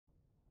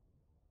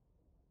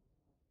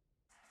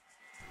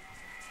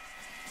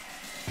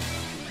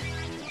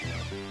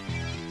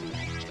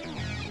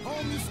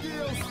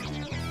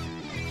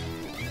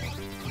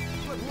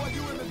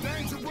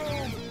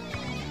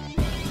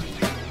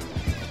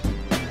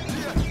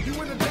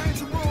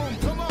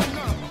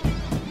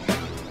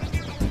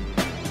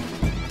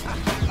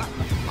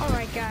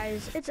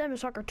guys, it's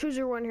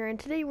MSoccer201 here, and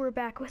today we're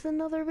back with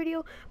another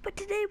video. But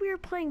today we are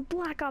playing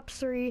Black Ops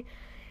 3,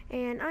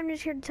 and I'm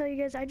just here to tell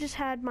you guys I just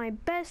had my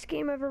best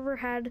game I've ever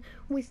had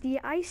with the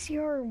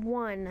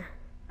ICR-1,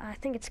 I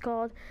think it's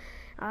called.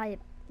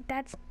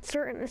 That's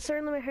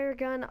certainly my favorite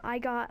gun. I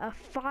got a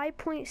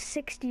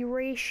 5.60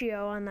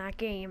 ratio on that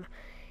game,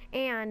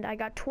 and I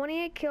got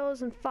 28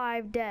 kills and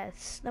 5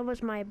 deaths. That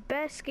was my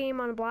best game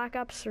on Black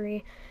Ops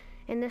 3.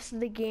 And this is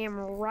the game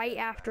right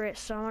after it,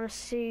 so I want to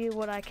see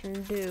what I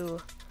can do.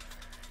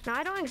 Now,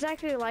 I don't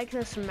exactly like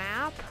this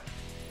map,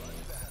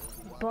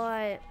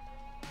 but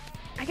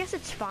I guess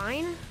it's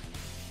fine.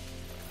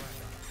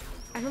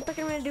 I don't think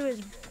I'm gonna do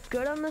as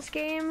good on this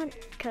game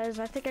because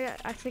I think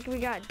we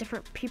got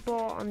different people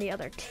on the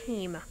other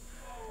team.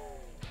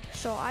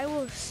 So I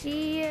will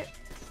see.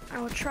 I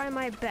will try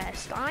my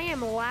best. I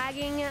am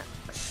lagging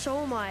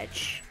so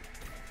much.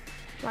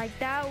 Like,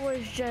 that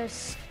was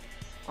just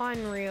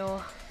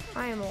unreal.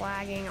 I am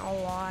lagging a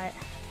lot.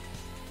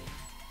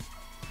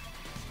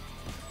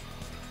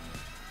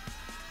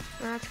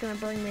 That's gonna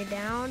bring me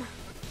down.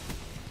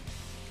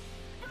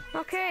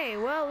 Okay,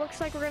 well, looks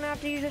like we're gonna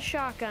have to use a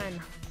shotgun.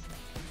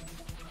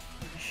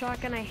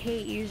 Shotgun I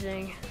hate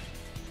using.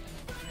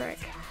 Frick.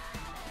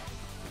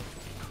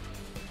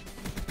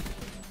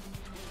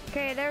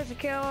 Okay, there's a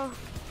kill.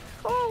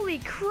 Holy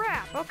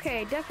crap!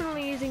 Okay,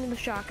 definitely using the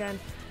shotgun.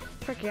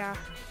 Frick yeah.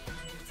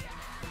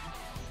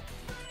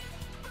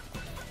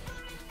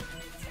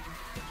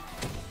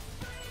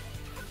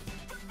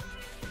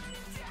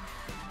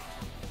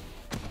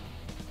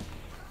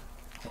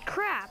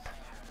 Crap!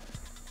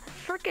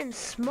 Frickin'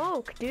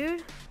 smoke,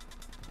 dude.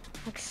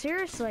 Like,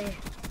 seriously.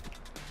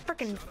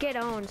 Frickin' get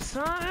on,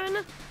 son!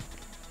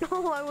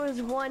 Oh, I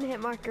was one hit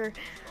marker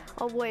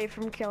away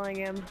from killing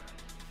him.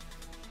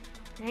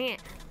 Dang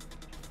it.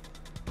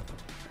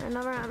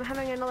 I'm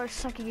having another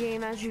sucky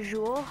game as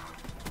usual.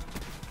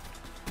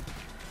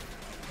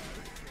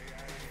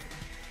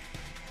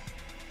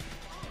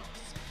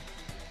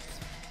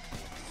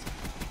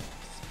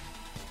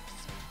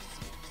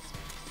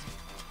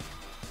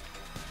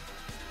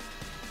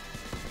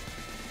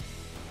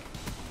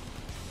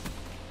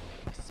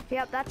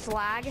 Yep, that's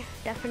lag,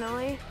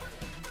 definitely.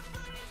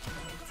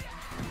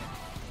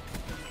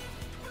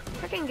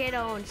 Frickin' get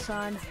owned,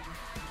 son.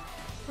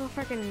 Don't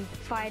frickin'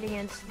 fight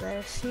against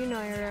this. You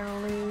know you're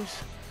gonna lose.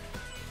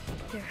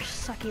 Your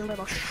sucky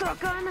little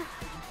shotgun.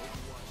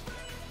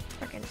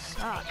 Frickin'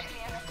 suck.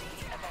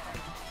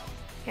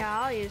 Yeah,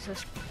 I'll use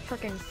this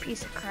frickin'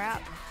 piece of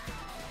crap.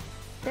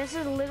 This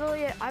is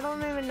literally, I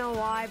don't even know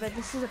why, but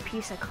this is a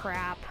piece of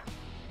crap.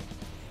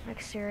 Like,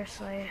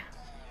 seriously.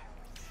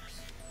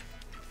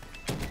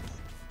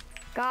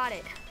 Got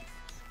it.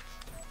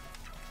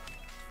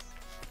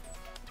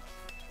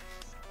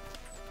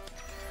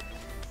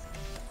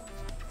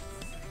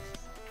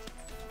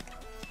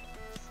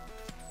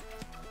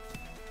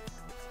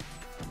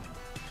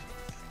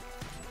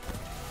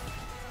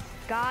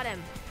 Got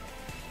him.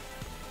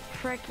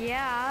 Frick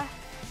yeah.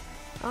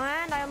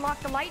 And I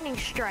unlocked the lightning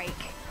strike.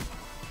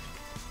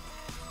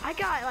 I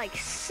got like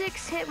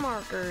 6 hit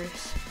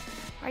markers.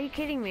 Are you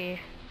kidding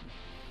me?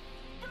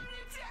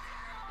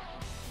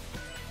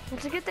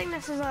 It's a good thing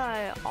this is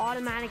a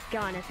automatic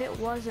gun. If it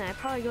wasn't, I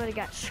probably would have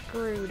got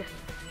screwed.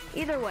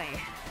 Either way.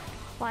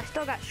 Well, I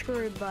still got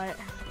screwed, but...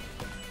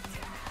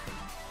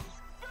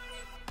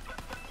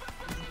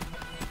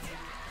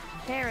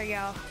 There we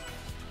go.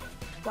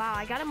 Wow,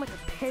 I got him with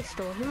a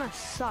pistol. He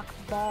must suck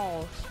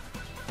balls.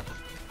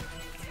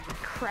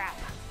 Crap.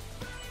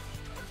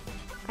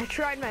 I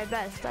tried my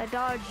best. I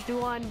dodged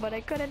one, but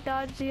I couldn't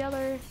dodge the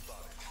other.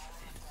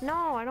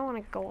 No, I don't want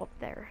to go up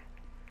there.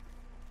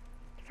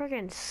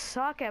 Friggin'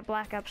 suck at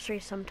Black Ops 3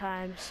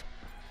 sometimes.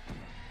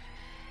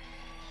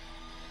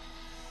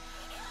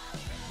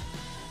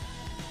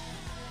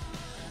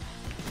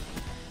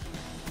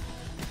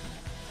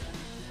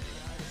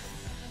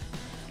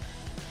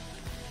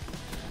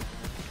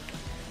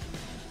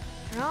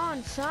 Come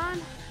on,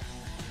 son.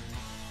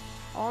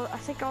 I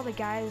think all the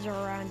guys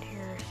are around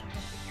here, so I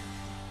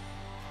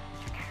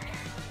gotta be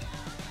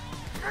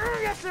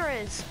careful. Yes, there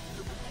is.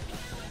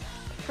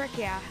 Frick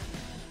yeah.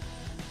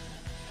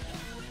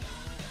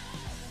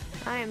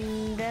 I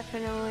am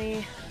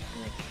definitely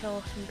gonna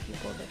kill some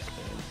people this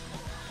game.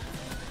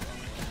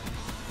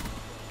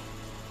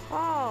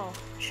 Oh,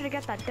 should have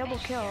got that double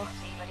kill.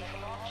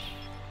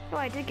 Oh,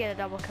 I did get a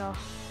double kill.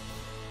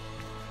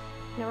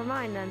 Never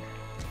mind then.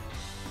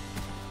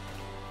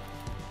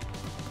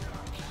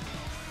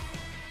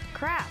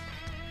 Crap.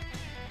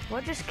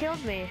 What just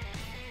killed me?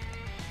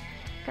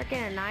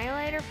 Frickin'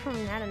 annihilator from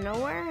out of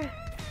nowhere?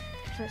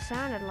 That's what it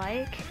sounded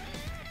like.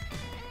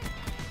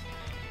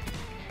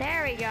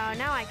 There we go,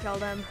 now I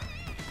killed him.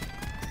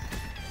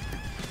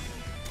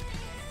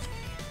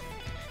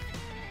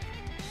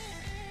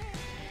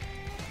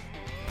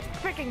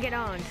 Frickin' get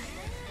owned.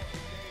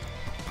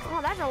 Oh,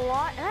 that's a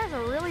lot. That's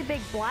a really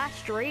big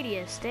blast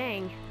radius,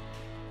 dang.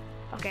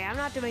 Okay, I'm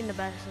not doing the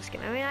best this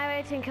game. I mean, I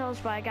have 18 kills,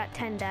 but I got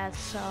 10 deaths,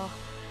 so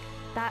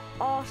that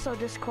also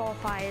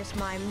disqualifies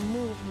my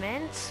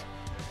movement.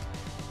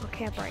 We'll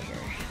camp right here.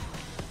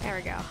 There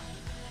we go.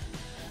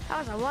 That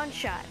was a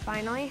one-shot,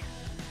 finally.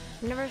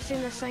 I've never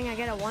seen this thing I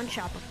get a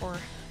one-shot before.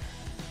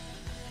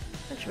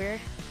 That's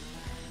weird.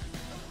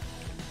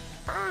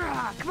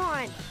 Come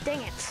on,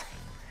 dang it.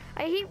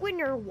 I hate when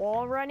you're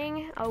wall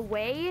running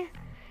away,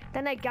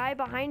 then that guy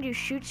behind you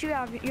shoots you,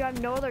 you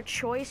have no other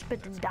choice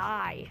but to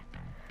die.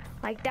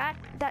 Like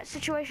that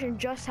situation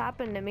just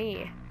happened to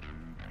me.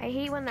 I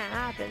hate when that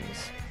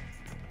happens.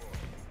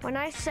 When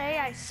I say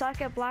I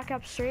suck at Black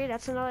Ops 3,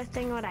 that's another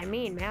thing what I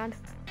mean, man.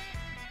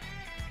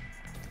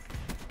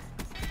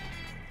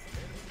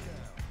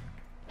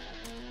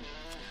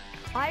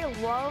 I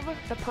love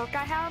the perk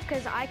I have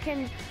because I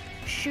can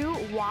shoot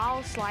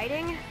while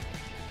sliding.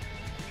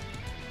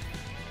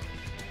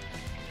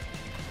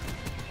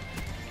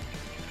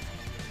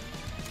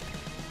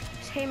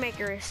 This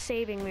Haymaker is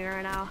saving me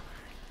right now.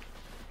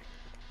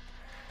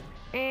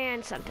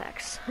 And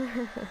Semtex.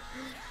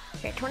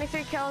 Okay,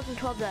 23 kills and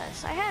 12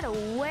 deaths. I had a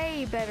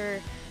way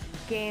better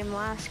game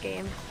last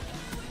game.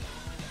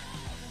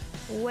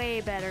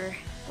 Way better.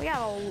 We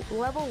got a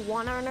level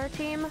 1 on our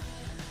team. Are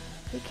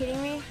you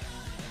kidding me?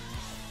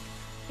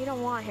 You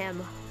don't want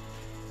him.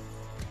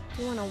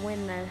 You want to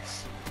win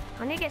this.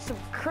 I need to get some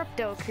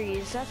crypto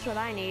keys. That's what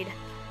I need.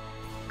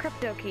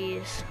 Crypto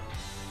keys.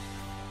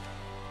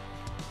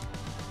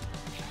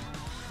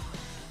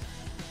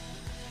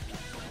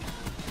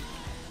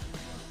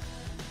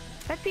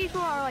 I bet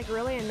people are like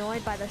really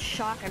annoyed by the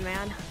shotgun,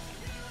 man.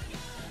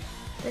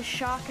 This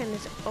shotgun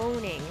is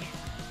owning.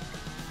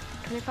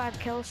 25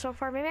 kills so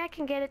far. Maybe I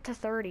can get it to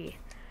 30.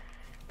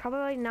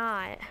 Probably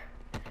not.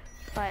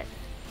 But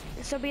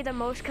this will be the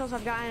most kills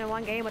I've gotten in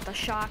one game with the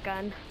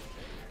shotgun.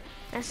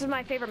 And this is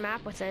my favorite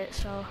map with it,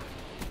 so.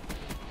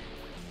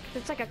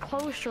 It's like a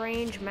close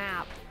range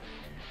map.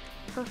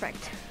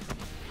 Perfect.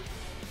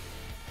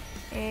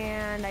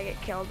 And I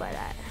get killed by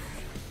that.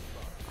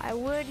 I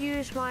would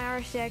use my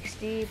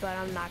RCXD, but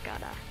I'm not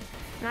gonna.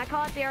 And I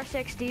call it the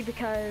RCXD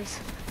because,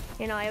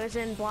 you know, it was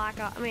in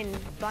Black Ops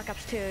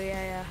 2,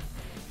 yeah.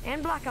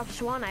 And Black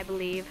Ops 1, I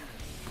believe.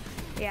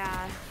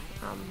 Yeah,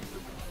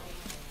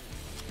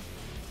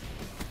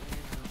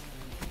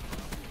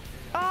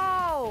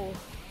 Oh!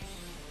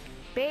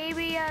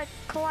 Baby,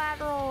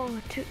 collateral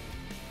to.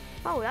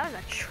 Oh, that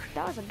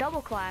was a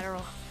double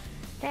collateral.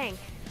 Dang.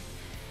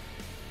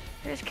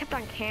 I just kept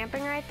on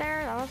camping right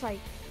there. That was like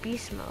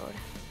beast mode.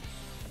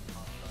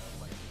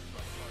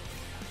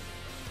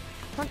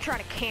 Don't try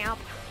to camp.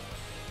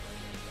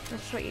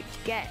 That's what you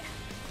get.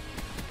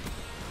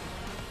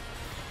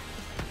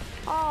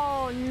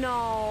 Oh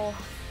no.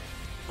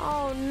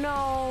 Oh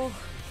no.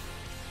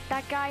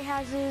 That guy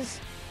has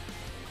his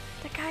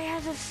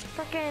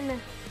frickin'.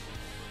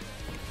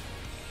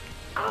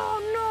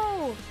 Oh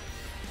no!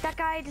 That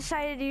guy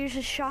decided to use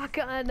his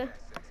shotgun.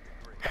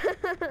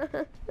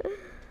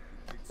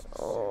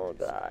 Oh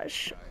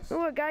gosh.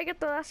 Oh, a guy got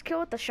the last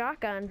kill with the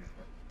shotgun.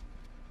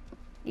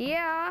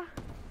 Yeah.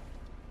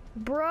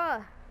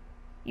 Bruh.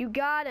 You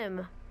got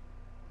him.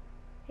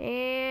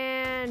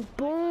 And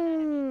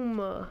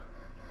boom.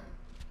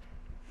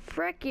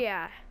 Frick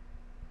yeah.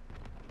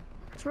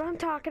 That's what I'm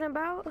talking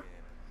about.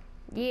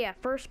 Yeah,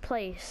 first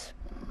place.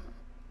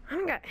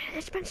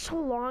 It's been so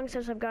long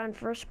since I've gotten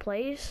first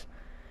place.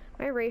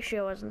 My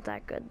ratio wasn't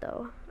that good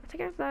though. I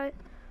think I got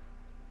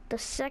the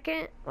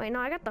second. Wait, no,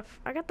 I got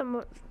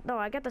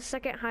the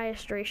second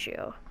highest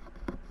ratio.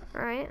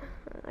 All right,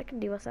 I can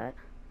deal with that.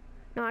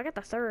 No, I got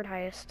the third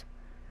highest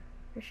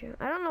ratio.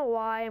 I don't know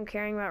why I'm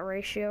caring about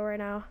ratio right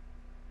now.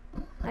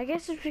 I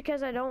guess it's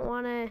because I don't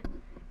want to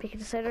be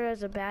considered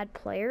as a bad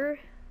player.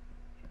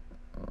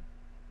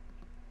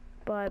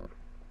 But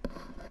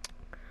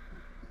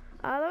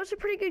that was a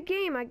pretty good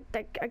game. I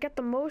got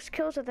the most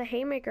kills with the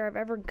Haymaker I've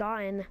ever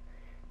gotten.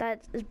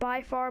 That is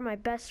by far my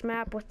best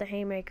map with the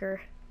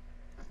Haymaker.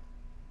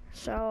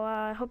 So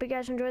I hope you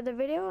guys enjoyed the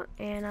video,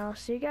 and I'll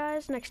see you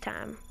guys next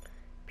time.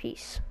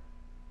 Peace.